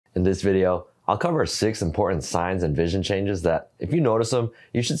In this video, I'll cover 6 important signs and vision changes that, if you notice them,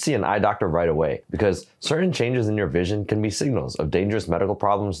 you should see an eye doctor right away, because certain changes in your vision can be signals of dangerous medical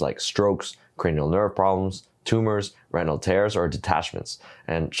problems like strokes, cranial nerve problems, tumors, retinal tears, or detachments,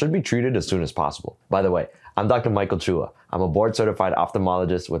 and should be treated as soon as possible. By the way, I'm Dr. Michael Chua. I'm a board-certified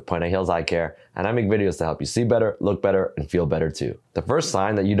ophthalmologist with Point of Hills Eye Care, and I make videos to help you see better, look better, and feel better too. The first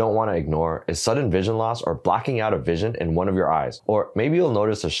sign that you don't want to ignore is sudden vision loss or blacking out of vision in one of your eyes, or maybe you'll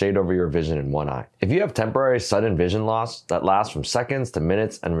notice a shade over your vision in one eye. If you have temporary sudden vision loss that lasts from seconds to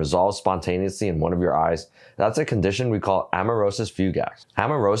minutes and resolves spontaneously in one of your eyes, that's a condition we call Amaurosis Fugax.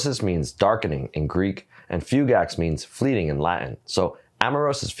 Amaurosis means darkening in Greek, and Fugax means fleeting in Latin. So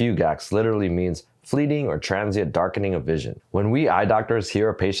Amaurosis Fugax literally means fleeting or transient darkening of vision. When we eye doctors hear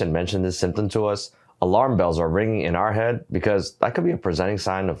a patient mention this symptom to us, alarm bells are ringing in our head, because that could be a presenting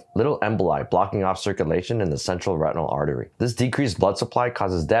sign of little emboli blocking off circulation in the central retinal artery. This decreased blood supply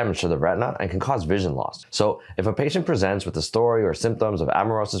causes damage to the retina and can cause vision loss. So if a patient presents with a story or symptoms of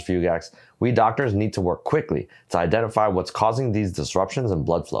Amaurosis Fugax, we doctors need to work quickly to identify what's causing these disruptions in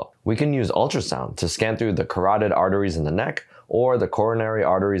blood flow. We can use ultrasound to scan through the carotid arteries in the neck or the coronary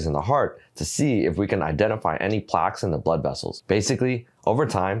arteries in the heart to see if we can identify any plaques in the blood vessels. Basically, over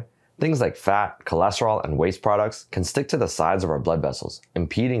time, things like fat, cholesterol, and waste products can stick to the sides of our blood vessels,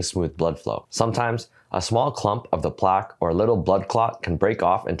 impeding smooth blood flow. Sometimes, a small clump of the plaque or a little blood clot can break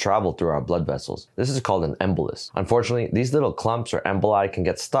off and travel through our blood vessels. This is called an embolus. Unfortunately, these little clumps or emboli can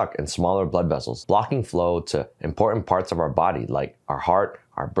get stuck in smaller blood vessels, blocking flow to important parts of our body like our heart,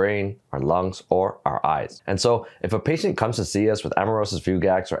 our brain, our lungs, or our eyes. And so, if a patient comes to see us with Amaurosis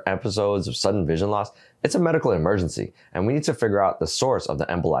Fugax or episodes of sudden vision loss, it's a medical emergency, and we need to figure out the source of the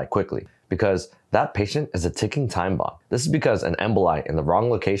emboli quickly, because that patient is a ticking time bomb. This is because an emboli in the wrong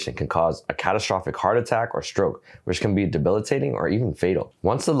location can cause a catastrophic heart attack or stroke, which can be debilitating or even fatal.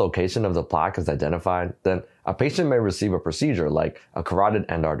 Once the location of the plaque is identified, then a patient may receive a procedure like a carotid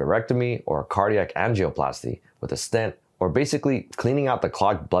endarterectomy or a cardiac angioplasty with a stent, or basically cleaning out the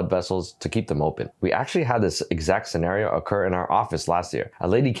clogged blood vessels to keep them open. We actually had this exact scenario occur in our office last year. A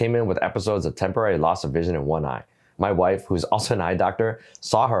lady came in with episodes of temporary loss of vision in one eye. My wife, who's also an eye doctor,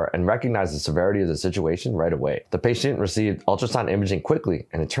 saw her and recognized the severity of the situation right away. The patient received ultrasound imaging quickly,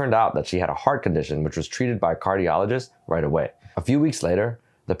 and it turned out that she had a heart condition which was treated by a cardiologist right away. A few weeks later,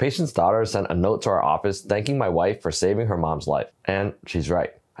 the patient's daughter sent a note to our office thanking my wife for saving her mom's life. And she's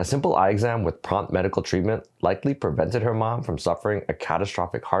right. A simple eye exam with prompt medical treatment likely prevented her mom from suffering a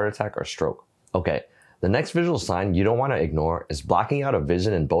catastrophic heart attack or stroke. Okay, the next visual sign you don't want to ignore is blacking out of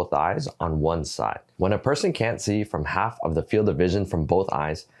vision in both eyes on one side. When a person can't see from half of the field of vision from both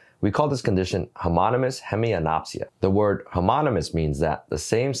eyes, we call this condition Homonymous Hemianopsia. The word homonymous means that the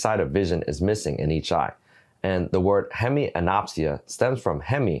same side of vision is missing in each eye. And the word hemianopsia stems from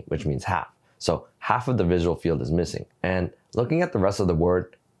hemi, which means half. So half of the visual field is missing. And looking at the rest of the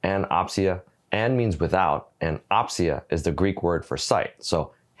word, anopsia, an means without, and opsia is the Greek word for sight.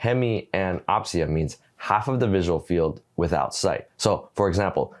 So hemianopsia means half of the visual field without sight. So, for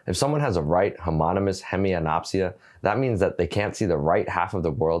example, if someone has a right homonymous hemianopsia, that means that they can't see the right half of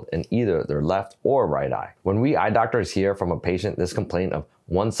the world in either their left or right eye. When we eye doctors hear from a patient this complaint of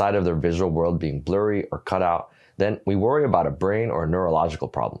one side of their visual world being blurry or cut out, then we worry about a brain or a neurological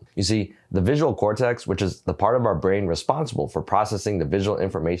problem. You see, the visual cortex, which is the part of our brain responsible for processing the visual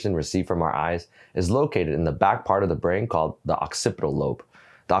information received from our eyes, is located in the back part of the brain called the occipital lobe.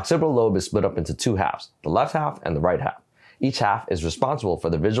 The occipital lobe is split up into two halves, the left half and the right half. Each half is responsible for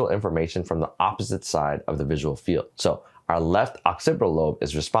the visual information from the opposite side of the visual field. So, our left occipital lobe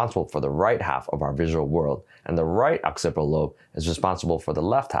is responsible for the right half of our visual world, and the right occipital lobe is responsible for the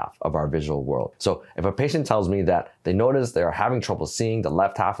left half of our visual world. So if a patient tells me that they notice they are having trouble seeing the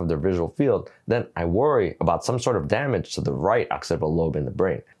left half of their visual field, then I worry about some sort of damage to the right occipital lobe in the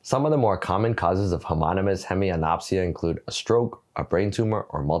brain. Some of the more common causes of homonymous hemianopsia include a stroke, a brain tumor,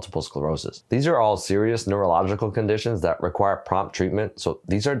 or multiple sclerosis. These are all serious neurological conditions that require prompt treatment, so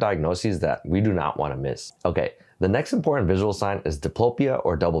these are diagnoses that we do not want to miss. Okay. The next important visual sign is diplopia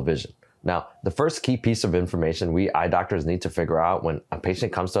or double vision. Now, the first key piece of information we eye doctors need to figure out when a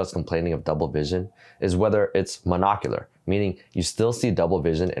patient comes to us complaining of double vision is whether it's monocular, meaning you still see double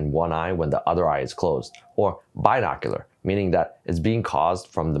vision in one eye when the other eye is closed, or binocular, meaning that it's being caused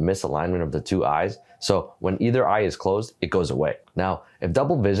from the misalignment of the two eyes, so when either eye is closed, it goes away. Now, if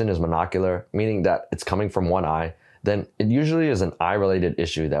double vision is monocular, meaning that it's coming from one eye, then it usually is an eye-related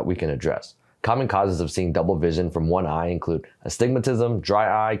issue that we can address. Common causes of seeing double vision from one eye include astigmatism,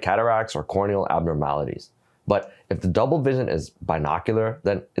 dry eye, cataracts, or corneal abnormalities. But if the double vision is binocular,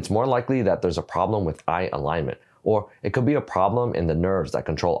 then it's more likely that there's a problem with eye alignment, Or it could be a problem in the nerves that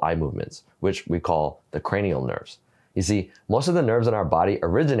control eye movements, which we call the cranial nerves. You see, most of the nerves in our body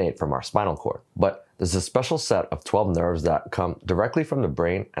originate from our spinal cord, but there's a special set of 12 nerves that come directly from the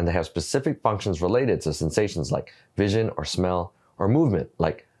brain, and they have specific functions related to sensations like vision or smell, or movement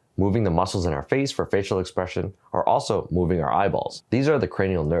like moving the muscles in our face for facial expression, or also moving our eyeballs. These are the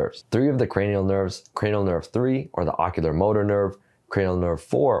cranial nerves. 3 of the cranial nerves, cranial nerve 3 or the ocular motor nerve, cranial nerve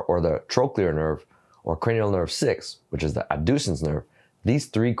 4 or the trochlear nerve, or cranial nerve 6, which is the abducens nerve. These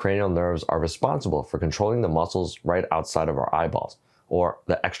 3 cranial nerves are responsible for controlling the muscles right outside of our eyeballs, or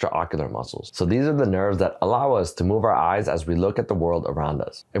the extraocular muscles. So these are the nerves that allow us to move our eyes as we look at the world around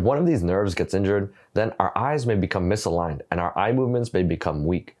us. If one of these nerves gets injured, then our eyes may become misaligned and our eye movements may become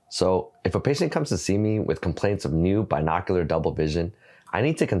weak. So if a patient comes to see me with complaints of new binocular double vision, I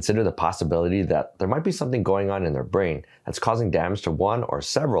need to consider the possibility that there might be something going on in their brain that's causing damage to one or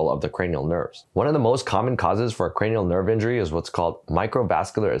several of the cranial nerves. One of the most common causes for a cranial nerve injury is what's called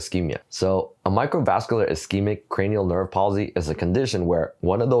microvascular ischemia. So a microvascular ischemic cranial nerve palsy is a condition where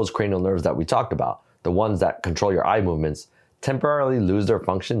one of those cranial nerves that we talked about, the ones that control your eye movements, temporarily lose their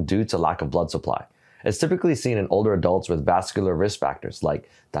function due to lack of blood supply. It's typically seen in older adults with vascular risk factors like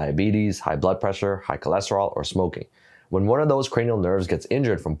diabetes, high blood pressure, high cholesterol, or smoking. When one of those cranial nerves gets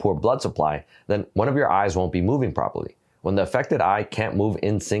injured from poor blood supply, then one of your eyes won't be moving properly. When the affected eye can't move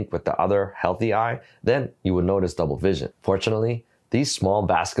in sync with the other healthy eye, then you would notice double vision. Fortunately, these small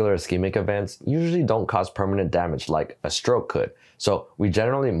vascular ischemic events usually don't cause permanent damage like a stroke could, so we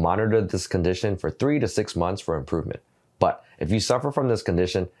generally monitor this condition for 3 to 6 months for improvement. But if you suffer from this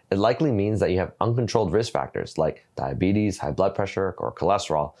condition, it likely means that you have uncontrolled risk factors like diabetes, high blood pressure, or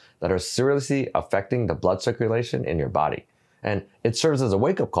cholesterol that are seriously affecting the blood circulation in your body. And it serves as a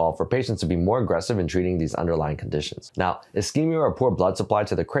wake-up call for patients to be more aggressive in treating these underlying conditions. Now, ischemia or poor blood supply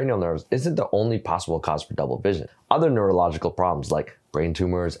to the cranial nerves isn't the only possible cause for double vision. Other neurological problems like brain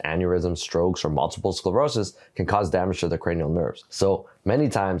tumors, aneurysms, strokes, or multiple sclerosis can cause damage to the cranial nerves. So many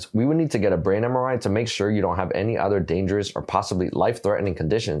times, we would need to get a brain MRI to make sure you don't have any other dangerous or possibly life-threatening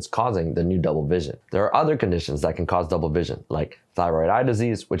conditions causing the new double vision. There are other conditions that can cause double vision, like thyroid eye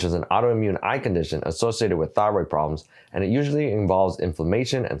disease, which is an autoimmune eye condition associated with thyroid problems, and it usually involves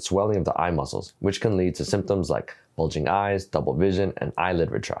inflammation and swelling of the eye muscles, which can lead to symptoms like bulging eyes, double vision, and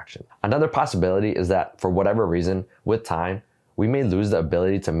eyelid retraction. Another possibility is that, for whatever reason, with time, we may lose the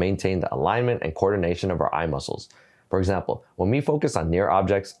ability to maintain the alignment and coordination of our eye muscles. For example, when we focus on near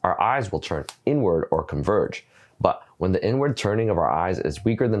objects, our eyes will turn inward or converge. But when the inward turning of our eyes is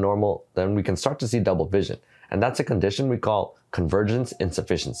weaker than normal, then we can start to see double vision. And that's a condition we call convergence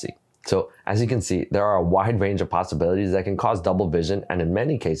insufficiency. So as you can see, there are a wide range of possibilities that can cause double vision, and in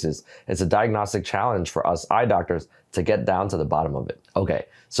many cases, it's a diagnostic challenge for us eye doctors to get down to the bottom of it. Okay,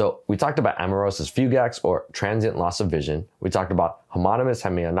 so we talked about Amaurosis Fugax, or transient loss of vision. We talked about Homonymous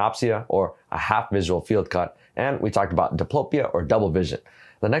Hemianopsia, or a half visual field cut, and we talked about Diplopia, or double vision.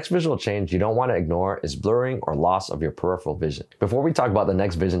 The next visual change you don't want to ignore is blurring or loss of your peripheral vision. Before we talk about the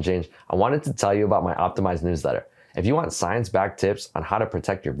next vision change, I wanted to tell you about my optimized newsletter. If you want science-backed tips on how to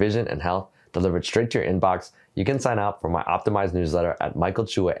protect your vision and health delivered straight to your inbox, you can sign up for my optimized newsletter at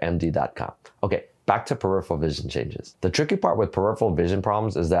michaelchuamd.com. Okay, back to peripheral vision changes. The tricky part with peripheral vision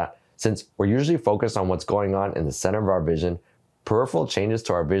problems is that since we're usually focused on what's going on in the center of our vision, peripheral changes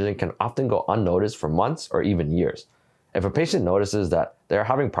to our vision can often go unnoticed for months or even years. If a patient notices that they're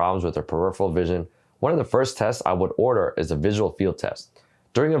having problems with their peripheral vision, one of the first tests I would order is a visual field test.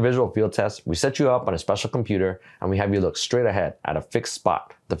 During a visual field test, we set you up on a special computer and we have you look straight ahead at a fixed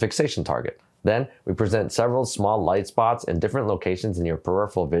spot, the fixation target. Then we present several small light spots in different locations in your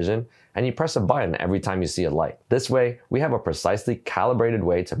peripheral vision, and you press a button every time you see a light. This way, we have a precisely calibrated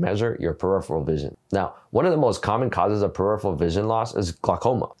way to measure your peripheral vision. Now, one of the most common causes of peripheral vision loss is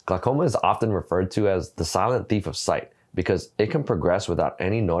glaucoma. Glaucoma is often referred to as the silent thief of sight, because it can progress without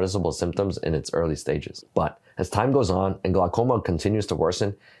any noticeable symptoms in its early stages. But as time goes on and glaucoma continues to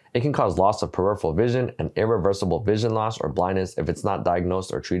worsen, it can cause loss of peripheral vision and irreversible vision loss or blindness if it's not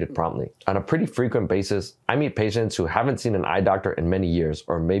diagnosed or treated promptly. On a pretty frequent basis, I meet patients who haven't seen an eye doctor in many years,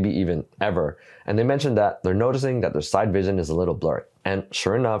 or maybe even ever, and they mention that they're noticing that their side vision is a little blurry. And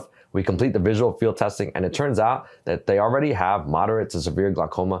sure enough, we complete the visual field testing and it turns out that they already have moderate to severe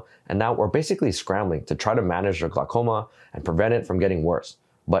glaucoma, and now we're basically scrambling to try to manage their glaucoma and prevent it from getting worse.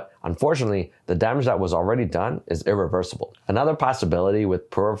 But unfortunately, the damage that was already done is irreversible. Another possibility with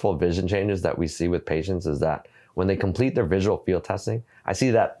peripheral vision changes that we see with patients is that when they complete their visual field testing, I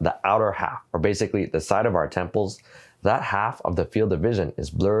see that the outer half, or basically the side of our temples, that half of the field of vision is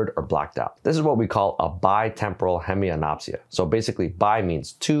blurred or blacked out. This is what we call a bitemporal hemianopsia. So basically, bi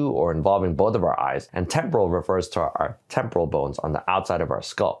means two or involving both of our eyes, and temporal refers to our temporal bones on the outside of our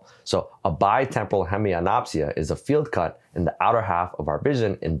skull. So a bitemporal hemianopsia is a field cut in the outer half of our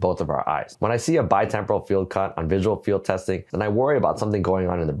vision in both of our eyes. When I see a bitemporal field cut on visual field testing, then I worry about something going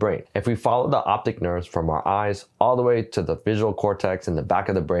on in the brain. If we follow the optic nerves from our eyes all the way to the visual cortex in the back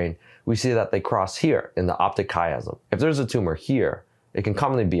of the brain, we see that they cross here in the optic chiasm. If there's a tumor here, it can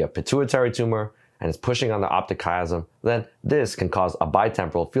commonly be a pituitary tumor and it's pushing on the optic chiasm, then this can cause a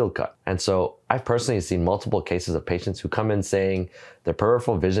bitemporal field cut. And so I've personally seen multiple cases of patients who come in saying their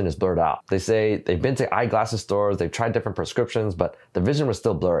peripheral vision is blurred out. They say they've been to eyeglasses stores, they've tried different prescriptions, but the vision was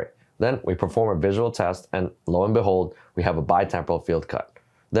still blurry. Then we perform a visual test and lo and behold, we have a bitemporal field cut.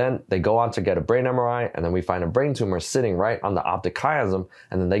 Then they go on to get a brain MRI and then we find a brain tumor sitting right on the optic chiasm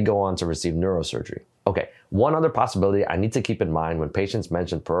and then they go on to receive neurosurgery. Okay, one other possibility I need to keep in mind when patients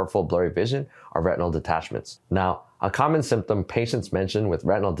mention peripheral blurry vision are retinal detachments. Now, a common symptom patients mention with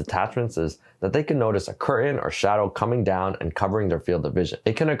retinal detachments is that they can notice a curtain or shadow coming down and covering their field of vision.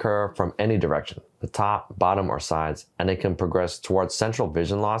 It can occur from any direction, the top, bottom, or sides, and it can progress towards central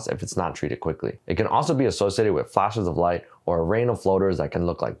vision loss if it's not treated quickly. It can also be associated with flashes of light or a rain of floaters that can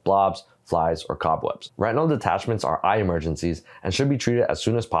look like blobs, flies, or cobwebs. Retinal detachments are eye emergencies and should be treated as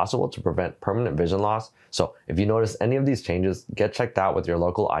soon as possible to prevent permanent vision loss. So if you notice any of these changes, get checked out with your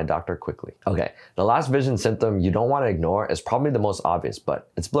local eye doctor quickly. Okay, the last vision symptom you don't want to ignore is probably the most obvious, but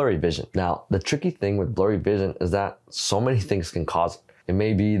it's blurry vision. Now, the tricky thing with blurry vision is that so many things can cause it. It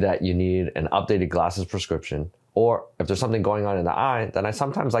may be that you need an updated glasses prescription, or if there's something going on in the eye, then I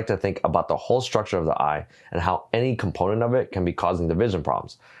sometimes like to think about the whole structure of the eye and how any component of it can be causing the vision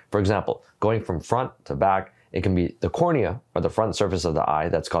problems. For example, going from front to back, it can be the cornea or the front surface of the eye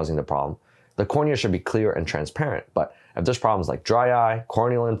that's causing the problem. The cornea should be clear and transparent, but if there's problems like dry eye,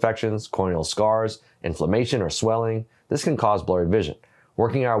 corneal infections, corneal scars, inflammation or swelling, this can cause blurry vision.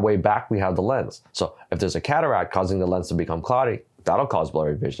 Working our way back, we have the lens. So if there's a cataract causing the lens to become cloudy, that'll cause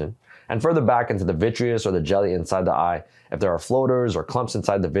blurry vision. And further back into the vitreous or the jelly inside the eye, if there are floaters or clumps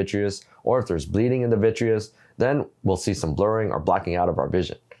inside the vitreous, or if there's bleeding in the vitreous, then we'll see some blurring or blacking out of our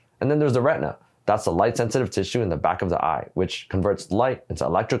vision. And then there's the retina. That's the light-sensitive tissue in the back of the eye, which converts light into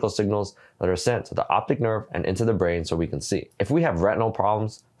electrical signals that are sent to the optic nerve and into the brain so we can see. If we have retinal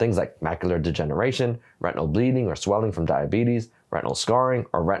problems, things like macular degeneration, retinal bleeding or swelling from diabetes, retinal scarring,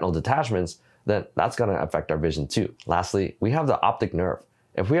 or retinal detachments, then that's going to affect our vision too. Lastly, we have the optic nerve.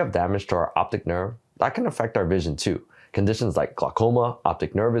 If we have damage to our optic nerve, that can affect our vision too. Conditions like glaucoma,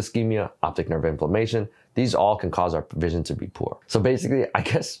 optic nerve ischemia, optic nerve inflammation, these all can cause our vision to be poor. So basically, I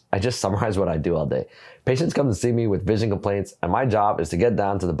guess I just summarize what I do all day. Patients come to see me with vision complaints, and my job is to get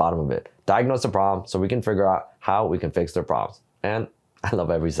down to the bottom of it, diagnose the problem so we can figure out how we can fix their problems. And I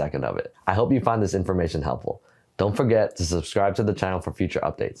love every second of it. I hope you find this information helpful. Don't forget to subscribe to the channel for future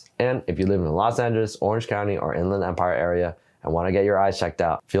updates. And if you live in the Los Angeles, Orange County, or Inland Empire area and want to get your eyes checked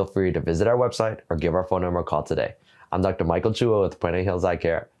out, feel free to visit our website or give our phone number a call today. I'm Dr. Michael Chua with Puente Hills Eye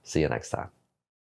Care. See you next time.